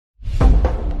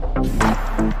Hello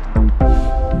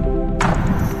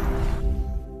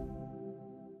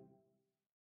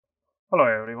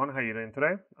everyone, how are you doing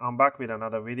today? I'm back with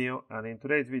another video, and in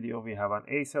today's video we have an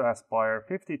Acer Aspire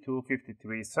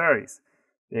 5253 series.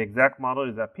 The exact model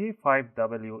is a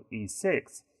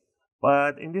P5we6.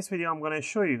 But in this video I'm going to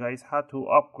show you guys how to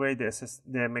upgrade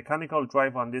the mechanical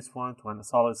drive on this one to a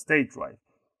solid state drive.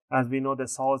 As we know, the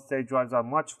solid state drives are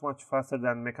much faster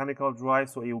than mechanical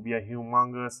drives, so it will be a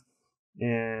humongous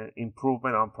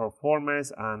improvement on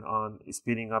performance and on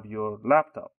speeding up your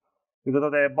laptop. Because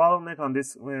of the bottleneck on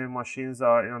these machines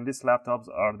on these laptops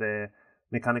are the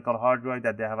mechanical hard drive,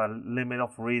 that they have a limit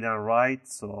of read and write.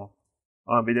 So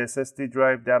with the SSD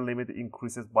drive, that limit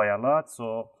increases by a lot,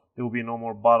 so there will be no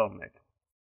more bottleneck.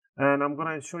 And I'm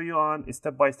going to show you on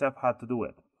step by step how to do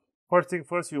it. First thing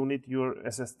first, you need your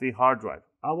SSD hard drive.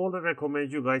 I would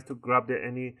recommend you guys to grab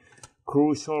any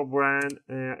Crucial brand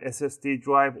SSD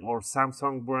drive or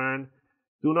Samsung brand.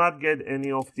 Do not get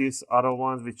any of these other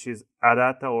ones, which is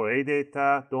Adata or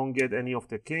Adata. Don't get any of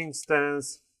the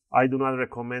Kingstons. I do not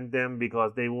recommend them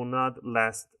because they will not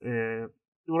last.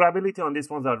 Durability on these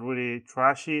ones are really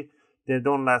trashy. They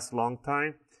don't last long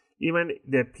time. Even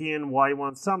the PNY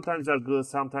ones sometimes are good,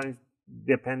 sometimes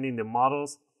depending the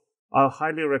models. I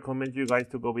highly recommend you guys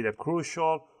to go with a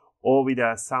Crucial or with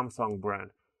a Samsung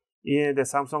brand. Yeah, the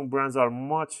Samsung brands are a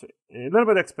little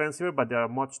bit expensive, but they are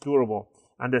much durable.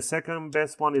 And the second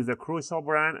best one is the Crucial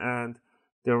brand, and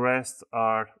the rest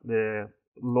are the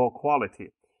low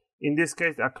quality. In this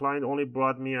case, a client only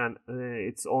brought me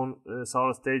its own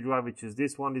solid state drive, which is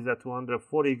this one. Is a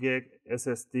 240 gig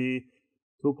SSD,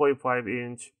 2.5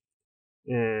 inch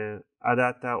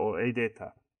Adata or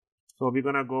Adata. So we're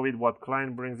gonna go with what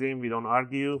client brings in. We don't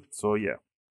argue. So yeah.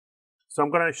 So I'm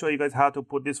gonna show you guys how to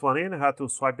put this one in, how to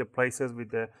swipe the places with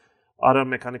the other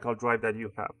mechanical drive that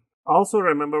you have. Also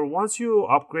remember, once you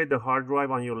upgrade the hard drive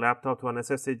on your laptop to an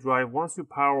SSD drive, once you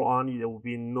power on, there will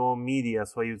be no media.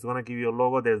 So it's going to give you a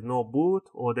logo, there's no boot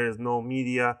or there's no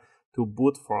media to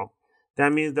boot from.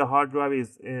 That means the hard drive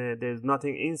is, there's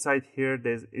nothing inside here,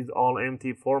 it's all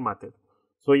empty, formatted.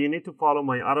 So you need to follow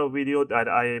my other video that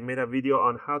I made a video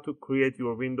on how to create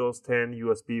your Windows 10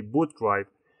 USB boot drive.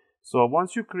 So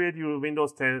once you create your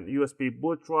Windows 10 USB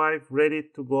boot drive ready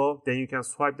to go, then you can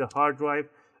swipe the hard drive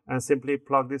and simply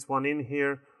plug this one in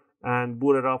here and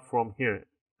boot it up from here.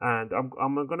 And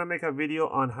I'm going to make a video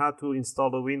on how to install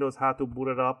the Windows, how to boot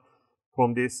it up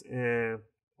from this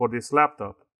for this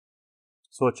laptop.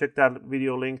 So check that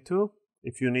video link too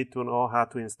if you need to know how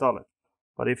to install it.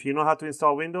 But if you know how to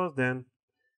install Windows, then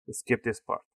skip this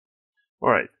part.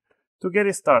 Alright, to get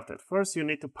it started, first you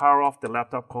need to power off the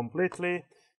laptop completely.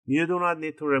 You do not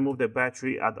need to remove the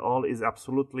battery at all. It's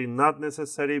absolutely not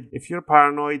necessary. If you're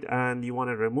paranoid and you want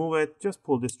to remove it, just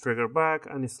pull this trigger back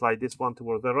and slide this one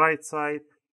towards the right side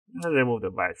and remove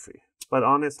the battery. But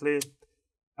honestly,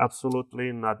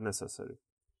 absolutely not necessary.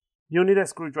 You need a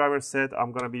screwdriver set.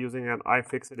 I'm going to be using an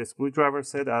UFIXTEK screwdriver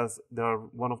set, as they're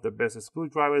one of the best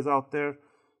screwdrivers out there.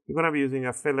 You're going to be using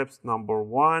a Phillips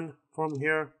 #1 from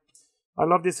here. I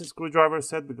love this screwdriver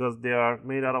set because they are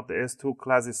made out of the S2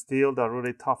 class steel. They're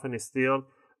really toughened steel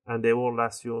and they will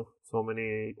last you so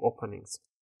many openings.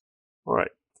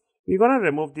 Alright, we're going to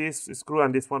remove this screw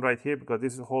and this one right here because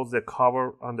this holds the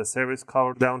cover on the service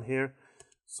cover down here.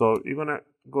 So you're going to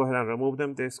go ahead and remove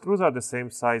them. The screws are the same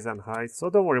size and height, so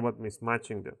don't worry about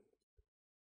mismatching them.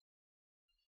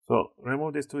 So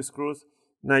remove these two screws.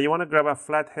 Now you want to grab a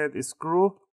flathead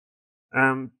screw.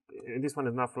 This one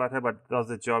is not flathead, but does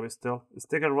the job still.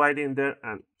 Stick it right in there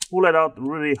and pull it out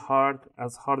really hard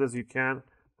as you can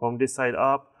from this side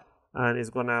up, and it's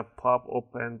gonna pop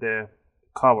open the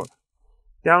cover.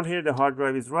 Down here, the hard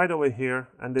drive is right over here,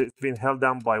 and it's been held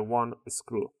down by one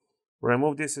screw.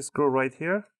 Remove this screw right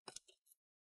here.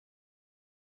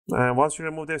 And once you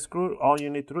remove the screw, all you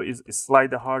need to do is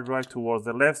slide the hard drive towards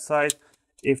the left side.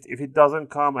 If it doesn't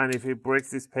come and if it breaks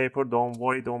this paper, don't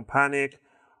worry, don't panic.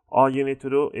 All you need to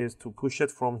do is to push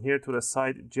it from here to the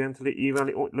side gently,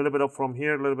 evenly, a little bit up from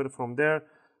here, a little bit from there,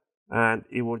 and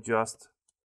it will just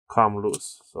come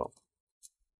loose. So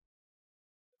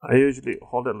I usually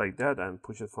hold it like that and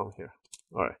push it from here.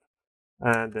 All right,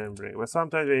 and then bring it. But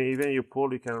sometimes even you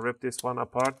pull, you can rip this one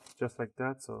apart just like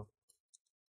that. So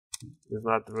it's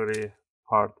not really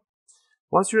hard.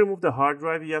 Once you remove the hard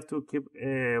drive, you have to keep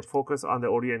focus on the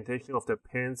orientation of the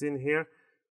pins in here.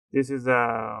 This is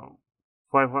a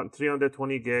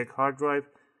 320 gig hard drive.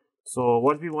 So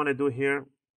what we want to do here,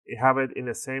 have it in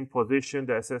the same position,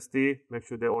 the SSD, make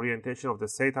sure the orientation of the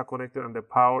SATA connector and the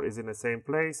power is in the same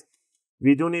place.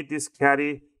 We do need this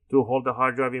caddy to hold the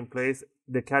hard drive in place.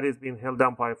 The caddy is being held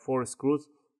down by 4 screws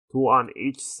 2 on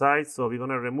each side. So we're going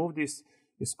to remove this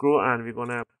screw and we're going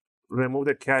to remove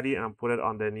the caddy and put it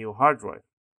on the new hard drive.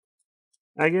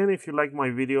 Again, if you like my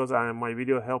videos and my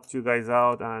video helped you guys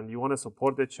out and you want to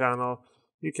support the channel,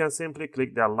 you can simply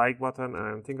click that like button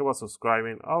and think about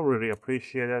subscribing. I'll really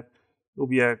appreciate it. It will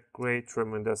be a great,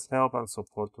 tremendous help and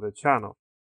support to the channel.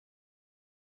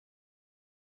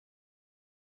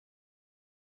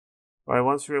 Alright,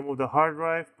 once you remove the hard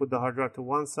drive, put the hard drive to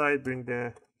one side, bring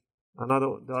the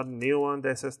new one, the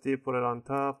SSD, put it on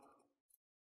top,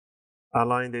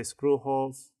 align the screw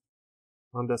holes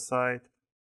on the side,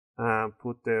 and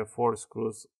put the 4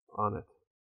 screws on it.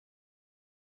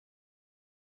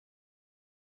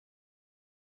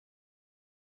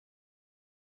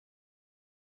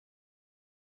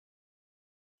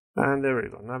 And there we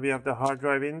go. Now we have the hard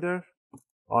drive in there.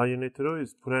 All you need to do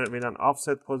is put it in an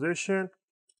offset position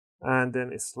and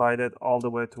then slide it all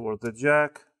the way towards the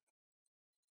jack,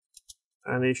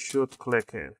 and it should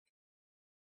click in.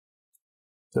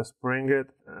 Just bring it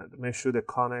and make sure the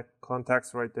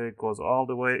contacts right there goes all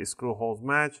the way, screw holes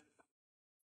match.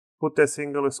 Put the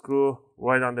single screw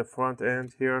right on the front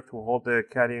end here to hold the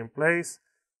caddy in place,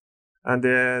 and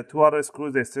the 2 other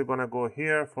screws, they're still gonna go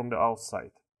here from the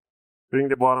outside. Bring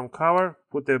the bottom cover,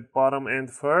 put the bottom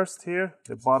end first here,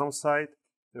 the bottom side,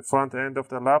 the front end of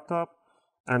the laptop,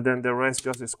 and then the rest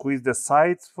just squeeze the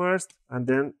sides first and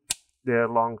then the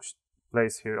long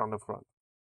place here on the front.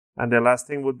 And the last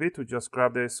thing would be to just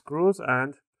grab the screws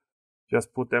and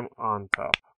just put them on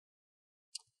top.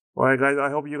 Alright guys, I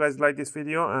hope you guys like this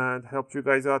video and helped you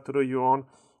guys out to do your own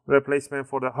replacement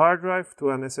for the hard drive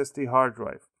to an SSD hard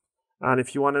drive. And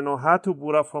if you want to know how to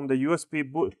boot up from the USB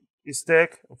boot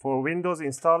stick for Windows,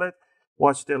 install it,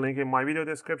 watch the link in my video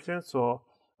description. So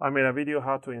I made a video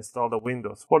how to install the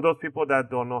Windows for those people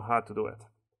that don't know how to do it.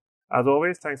 As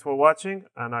always, thanks for watching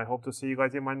and I hope to see you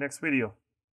guys in my next video.